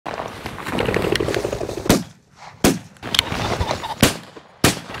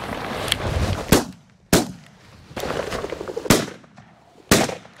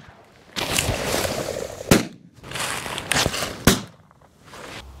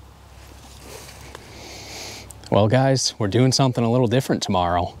Well guys, we're doing something a little different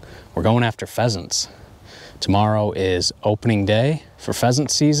tomorrow. We're going after pheasants. Tomorrow is opening day for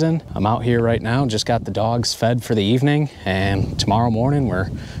pheasant season. I'm out here right now, just got the dogs fed for the evening, and tomorrow morning we're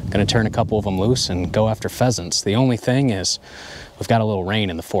gonna turn a couple of them loose and go after pheasants. The only thing is we've got a little rain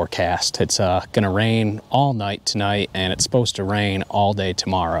in the forecast. It's gonna rain all night tonight, and it's supposed to rain all day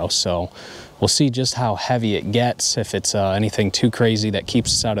tomorrow. So we'll see just how heavy it gets, if it's anything too crazy that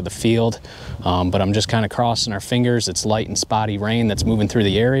keeps us out of the field. But I'm just kind of crossing our fingers. It's light and spotty rain that's moving through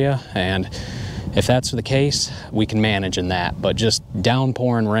the area, and if that's the case, we can manage in that. But just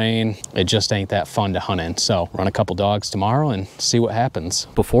downpouring rain, it just ain't that fun to hunt in. So run a couple dogs tomorrow and see what happens.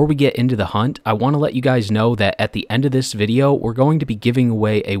 Before we get into the hunt, I want to let you guys know that at the end of this video, we're going to be giving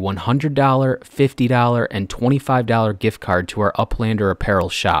away a $100, $50, and $25 gift card to our Uplander apparel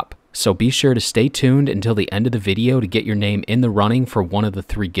shop. So be sure to stay tuned until the end of the video to get your name in the running for one of the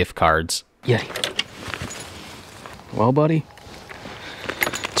 3 gift cards. Yeti. Well, buddy,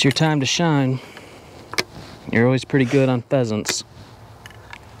 it's your time to shine. You're always pretty good on pheasants.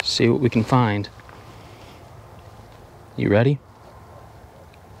 See what we can find. You ready?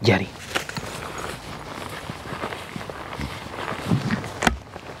 Yeti.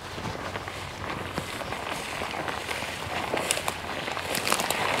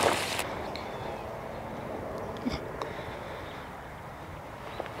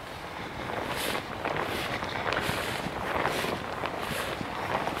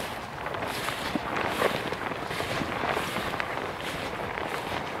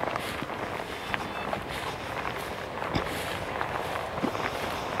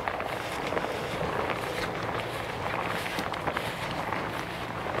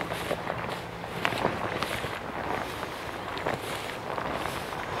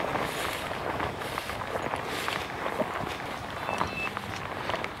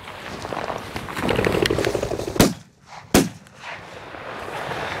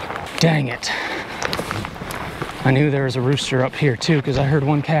 Dang it. I knew there was a rooster up here too, because I heard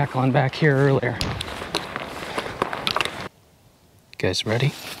one cackling back here earlier. You guys ready?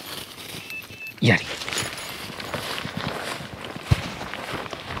 Yeti.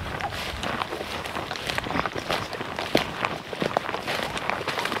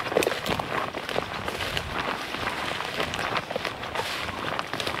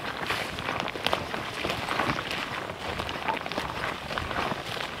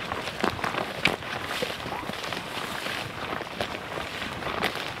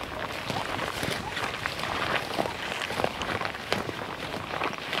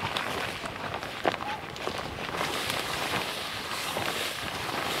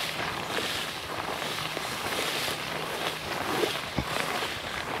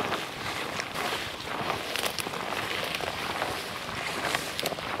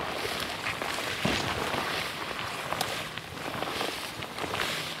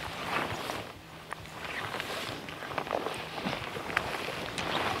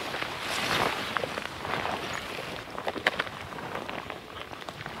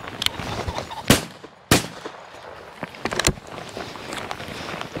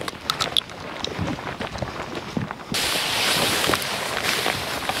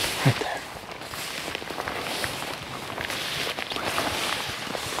 Right there.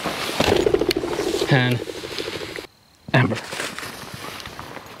 And Ember.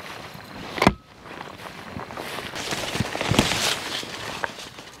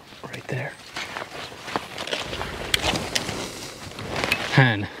 Right there.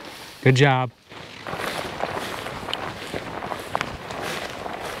 Hen. Good job.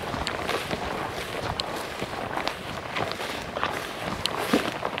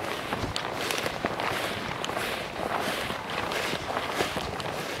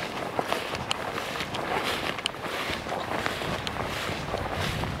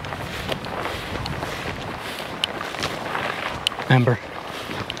 Ember.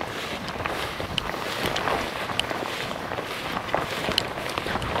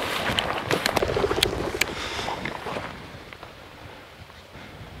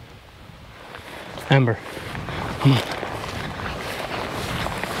 Ember, come on.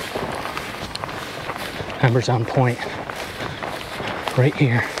 Ember's on point. Right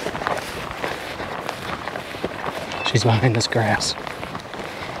here. She's behind this grass.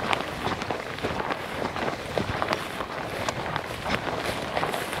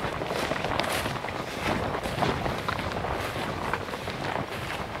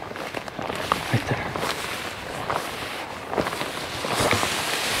 Right there.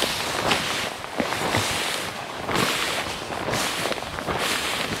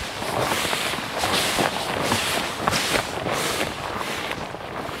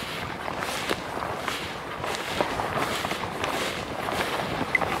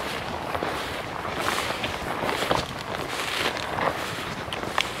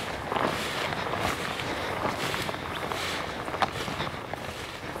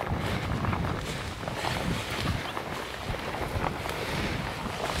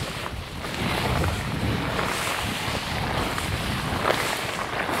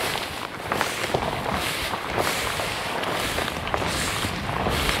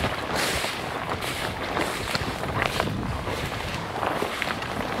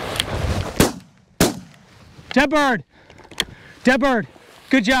 Dead bird. Dead bird.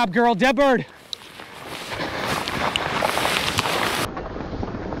 Good job, girl. Dead bird.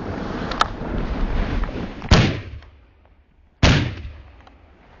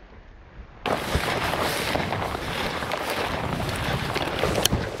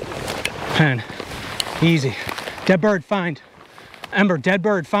 Man, easy. Dead bird, find. Ember, dead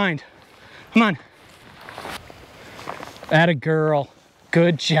bird, find. Come on. Atta girl.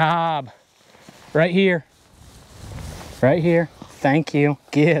 Good job. Right here. Right here. Thank you.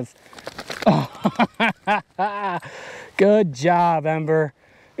 Give. Oh. Good job, Ember.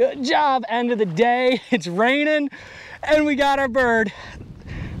 Good job. End of the day. It's raining and we got our bird.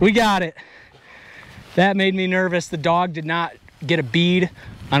 We got it. That made me nervous. The dog did not get a bead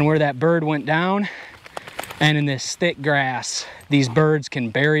on where that bird went down. And in this thick grass, these birds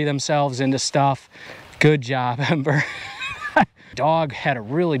can bury themselves into stuff. Good job, Ember. Dog had a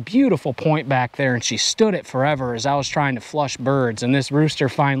really beautiful point back there and she stood it forever as I was trying to flush birds, and this rooster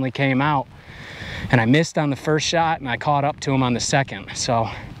finally came out and I missed on the first shot and I caught up to him on the second. So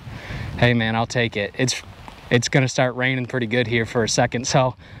hey man, I'll take it. It's gonna start raining pretty good here for a second,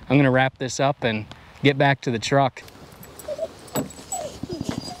 so I'm gonna wrap this up and get back to the truck.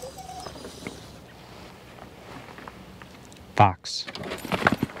 Fox.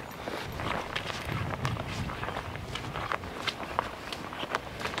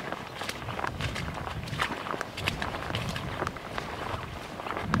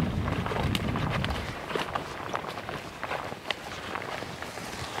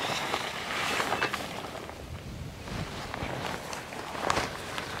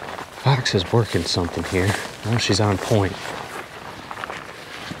 Fox is working something here. Oh, she's on point.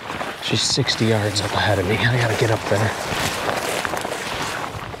 She's 60 yards up ahead of me. I gotta get up there.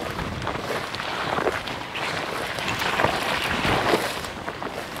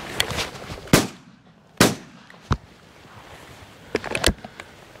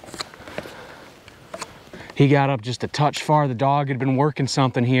 He got up just a touch far. The dog had been working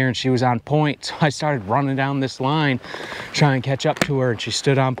something here and she was on point. So I started running down this line, trying to catch up to her, and she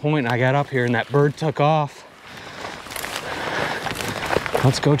stood on point and I got up here and that bird took off.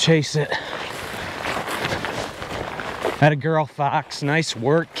 Let's go chase it. Had a girl, Fox. Nice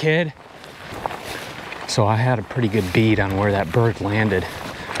work, kid. So I had a pretty good bead on where that bird landed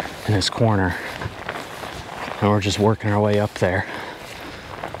in this corner. And we're just working our way up there,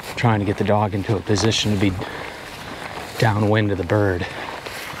 trying to get the dog into a position to be downwind of the bird.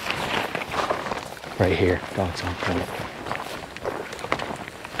 Right here, dog's on point.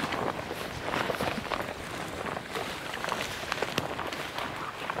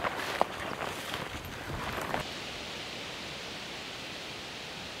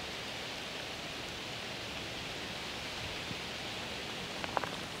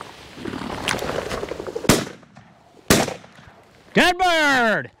 Dead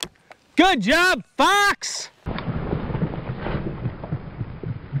bird! Good job, Fox!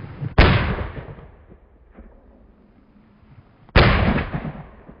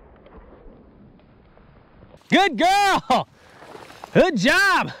 Good girl! Good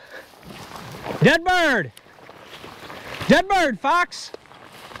job! Dead bird! Dead bird, Fox!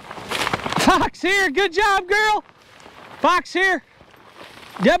 Fox here! Good job, girl! Fox here!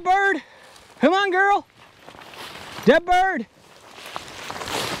 Dead bird! Come on, girl! Dead bird!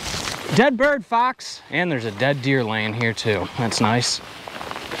 Dead bird, Fox. And there's a dead deer laying here too. That's nice.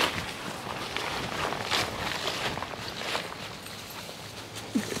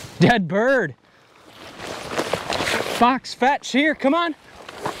 Dead bird. Fox, fetch here, come on.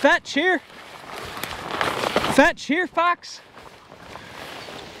 Fetch here. Fetch here, Fox.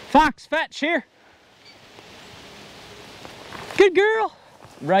 Fox, fetch here. Good girl.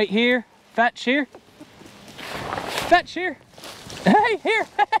 Right here, fetch here. Fetch here. Hey, here,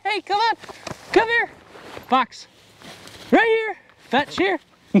 hey, come on, come here. Fox, right here, fetch here.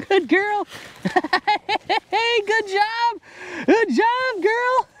 Good girl. Hey, good job,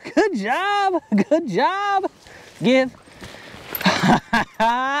 girl. Good job, good job. Give.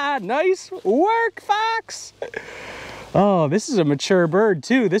 Nice work, Fox. Oh, this is a mature bird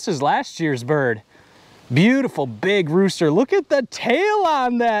too. This is last year's bird. Beautiful big rooster. Look at the tail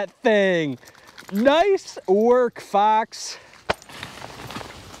on that thing. Nice work, Fox.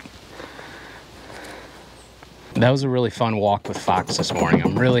 That was a really fun walk with Fox this morning.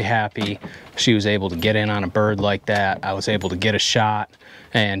 I'm really happy she was able to get in on a bird like that. I was able to get a shot,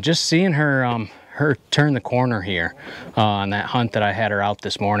 and just seeing her her turn the corner here on that hunt that I had her out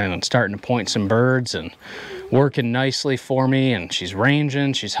this morning and starting to point some birds, and working nicely for me, and she's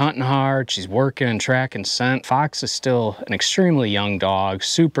ranging, she's hunting hard, she's working and tracking scent. Fox is still an extremely young dog,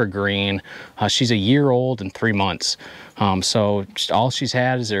 super green. She's a year old and 3 months. So all she's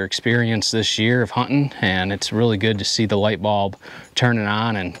had is her experience this year of hunting, and it's really good to see the light bulb turning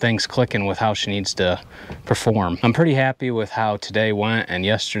on and things clicking with how she needs to perform. I'm pretty happy with how today went and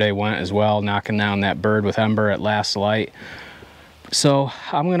yesterday went as well, knocking down that bird with Ember at last light. So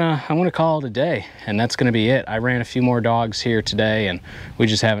I'm gonna call it a day, and that's gonna be it. I ran a few more dogs here today, and we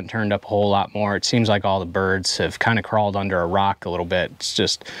just haven't turned up a whole lot more. It seems like all the birds have kind of crawled under a rock a little bit. It's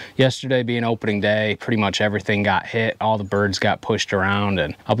just yesterday being opening day, pretty much everything got hit. All the birds got pushed around,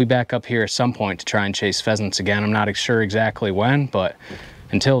 and I'll be back up here at some point to try and chase pheasants again. I'm not sure exactly when, but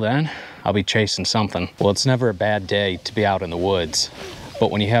until then, I'll be chasing something. Well, it's never a bad day to be out in the woods. But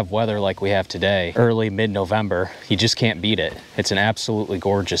when you have weather like we have today, early mid-November, you just can't beat it. It's an absolutely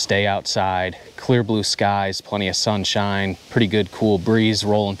gorgeous day outside, clear blue skies, plenty of sunshine, pretty good cool breeze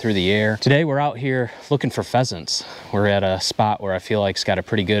rolling through the air. Today we're out here looking for pheasants. We're at a spot where I feel like it's got a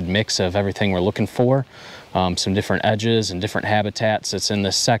pretty good mix of everything we're looking for. Some different edges and different habitats that's in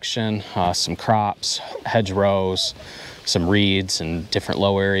this section, some crops, hedgerows, some reeds and different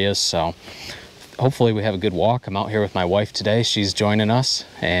low areas. So hopefully we have a good walk. I'm out here with my wife today. She's joining us,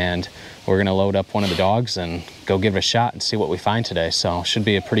 and we're gonna load up one of the dogs and go give it a shot and see what we find today. So it should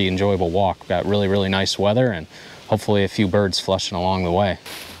be a pretty enjoyable walk. We've got really, really nice weather and hopefully a few birds flushing along the way.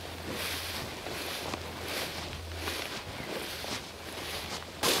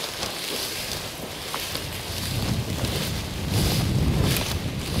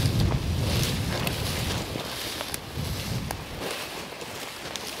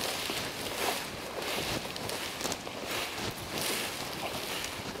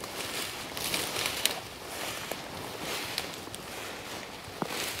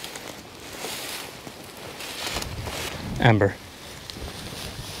 Ember.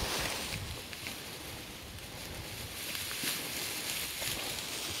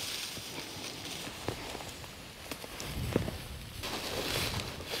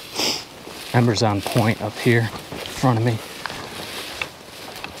 Ember's on point up here in front of me,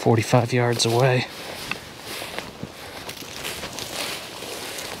 45 yards away.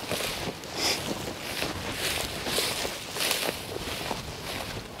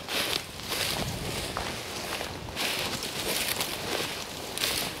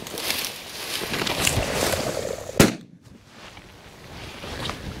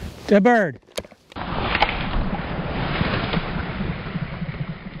 Dead bird.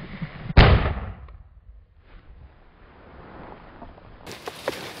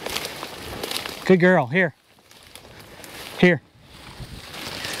 Good girl. Here. Here.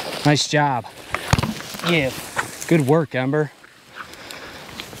 Nice job. Yeah. Good work, Ember.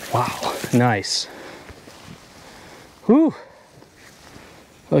 Wow. Nice. Whew.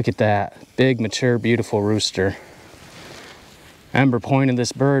 Look at that. Big, mature, beautiful rooster. Ember pointed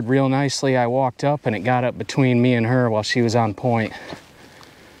this bird real nicely. I walked up and it got up between me and her while she was on point.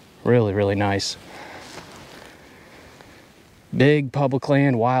 Really, really nice. Big public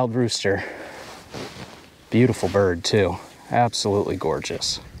land wild rooster. Beautiful bird too. Absolutely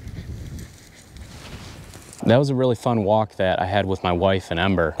gorgeous. That was a really fun walk that I had with my wife and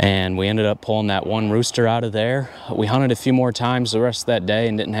Ember, and we ended up pulling that one rooster out of there. We hunted a few more times the rest of that day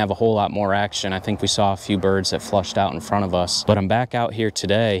and didn't have a whole lot more action. I think we saw a few birds that flushed out in front of us, but I'm back out here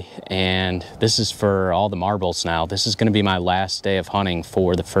today, and this is for all the marbles now. This is going to be my last day of hunting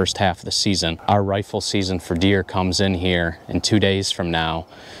for the first half of the season. Our rifle season for deer comes in here in 2 days from now.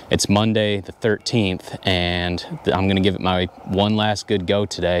 It's Monday the 13th, and I'm going to give it my one last good go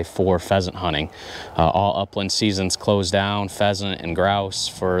today for pheasant hunting. All upland seasons closed down, pheasant and grouse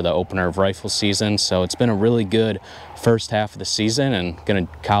for the opener of rifle season. So it's been a really good first half of the season, and going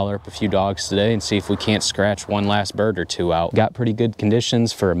to collar up a few dogs today and see if we can't scratch one last bird or two out. Got pretty good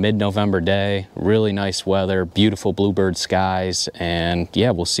conditions for a mid-November day, really nice weather, beautiful bluebird skies, and yeah,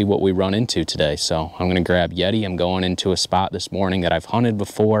 we'll see what we run into today. So I'm going to grab Yeti. I'm going into a spot this morning that I've hunted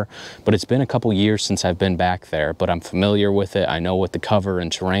before, but it's been a couple years since I've been back there, but I'm familiar with it. I know what the cover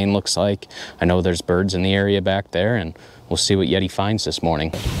and terrain looks like. I know there's birds in the area back there, and we'll see what Yeti finds this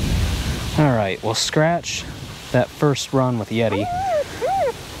morning. All right, we'll scratch that first run with Yeti.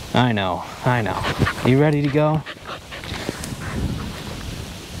 I know. You ready to go?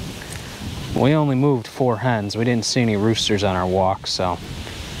 We only moved 4 hens. We didn't see any roosters on our walk, so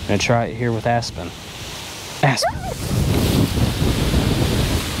I'm gonna try it here with Aspen. Aspen.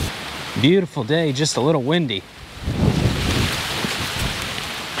 Beautiful day, just a little windy.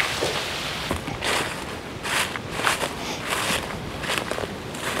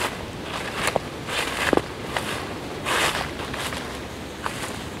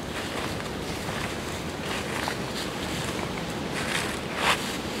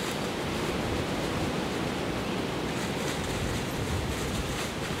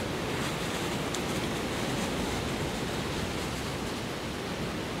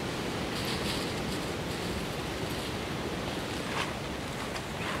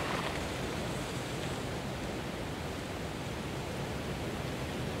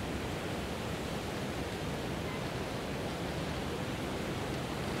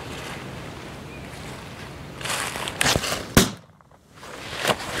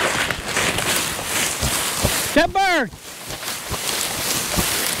 Dead bird!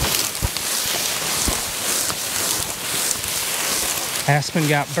 Aspen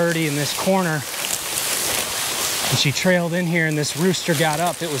got birdie in this corner, and she trailed in here, and this rooster got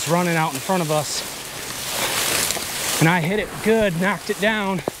up. It was running out in front of us, and I hit it good, knocked it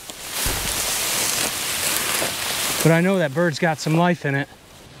down. But I know that bird's got some life in it.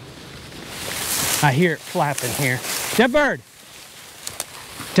 I hear it flapping here. Dead bird!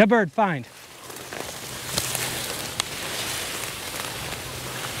 Dead bird, find.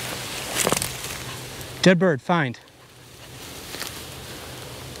 Dead bird, find.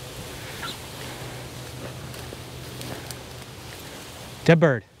 Dead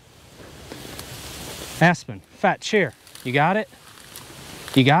bird. Aspen, fat chair. You got it?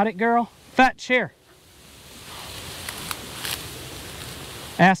 You got it, girl? Fat chair.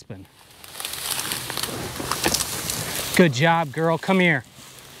 Aspen. Good job, girl. Come here.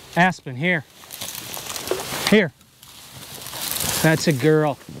 Aspen, here. Here. That's a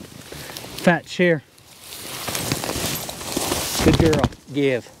girl. Fat chair. Good girl.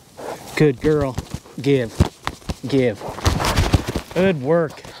 Give. Good girl. Give. Give. Good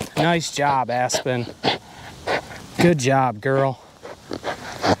work. Nice job, Aspen. Good job, girl.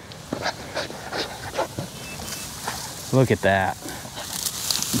 Look at that.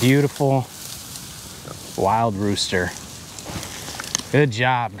 Beautiful wild rooster. Good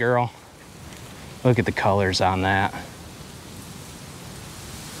job, girl. Look at the colors on that.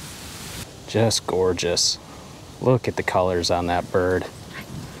 Just gorgeous. Look at the colors on that bird.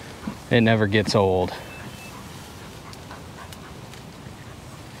 It never gets old.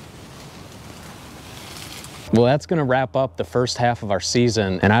 Well, that's gonna wrap up the first half of our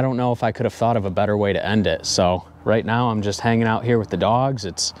season, and I don't know if I could have thought of a better way to end it. So right now I'm just hanging out here with the dogs.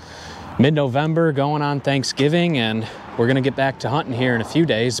 It's mid-November, going on Thanksgiving, and we're gonna get back to hunting here in a few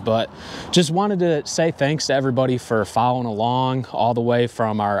days, but just wanted to say thanks to everybody for following along all the way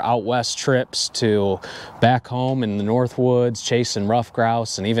from our out west trips to back home in the North Woods, chasing rough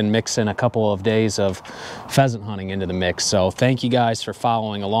grouse, and even mixing a couple of days of pheasant hunting into the mix. So thank you guys for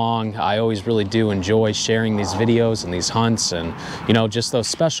following along. I always really do enjoy sharing these videos and these hunts, and you know, just those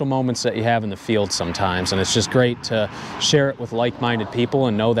special moments that you have in the field sometimes, and it's just great to share it with like-minded people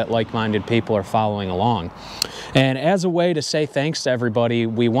and know that like-minded people are following along. And as a way to say thanks to everybody,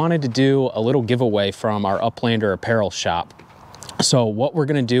 we wanted to do a little giveaway from our Uplander apparel shop. So what we're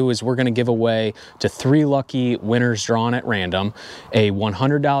going to do is we're going to give away to 3 lucky winners drawn at random a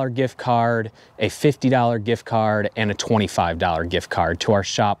 $100 gift card, a $50 gift card, and a $25 gift card to our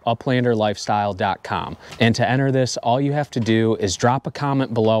shop, uplanderlifestyle.com. And to enter this, all you have to do is drop a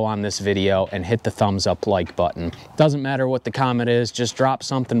comment below on this video and hit the thumbs up like button. Doesn't matter what the comment is, just drop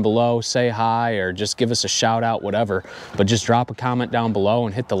something below, say hi, or just give us a shout out, whatever. But just drop a comment down below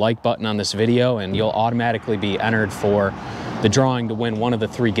and hit the like button on this video, and you'll automatically be entered for the drawing to win one of the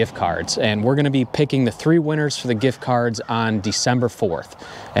 3 gift cards. And we're going to be picking the 3 winners for the gift cards on December 4th.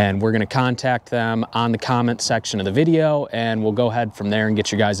 And we're going to contact them on the comment section of the video, and we'll go ahead from there and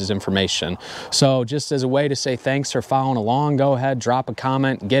get your guys' information. So just as a way to say thanks for following along, go ahead, drop a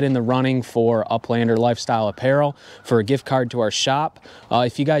comment, get in the running for Uplander Lifestyle Apparel for a gift card to our shop.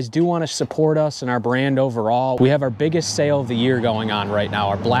 If you guys do want to support us and our brand overall, we have our biggest sale of the year going on right now,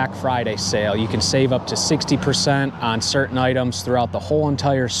 our Black Friday sale. You can save up to 60% on certain items throughout the whole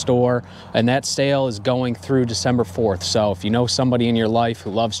entire store, and that sale is going through December 4th. So if you know somebody in your life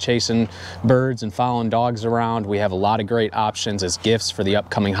who loves chasing birds and following dogs around, we have a lot of great options as gifts for the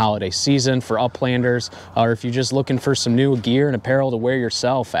upcoming holiday season for Uplanders, or if you're just looking for some new gear and apparel to wear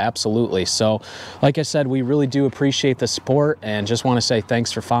yourself, absolutely. So like I said, we really do appreciate the support, and just want to say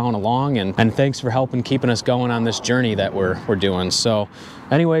thanks for following along, and thanks for helping keeping us going on this journey that we're doing. So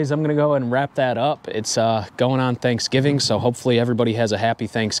anyways, I'm going to go ahead and wrap that up. It's going on Thanksgiving, so hopefully everybody has a happy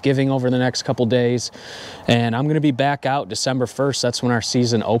Thanksgiving over the next couple days. And I'm going to be back out December 1st. That's when our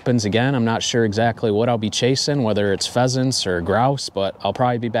season opens again. I'm not sure exactly what I'll be chasing, whether it's pheasants or grouse, but I'll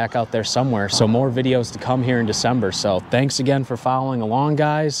probably be back out there somewhere. So more videos to come here in December. So thanks again for following along,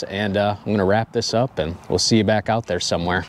 guys, and I'm going to wrap this up, and we'll see you back out there somewhere.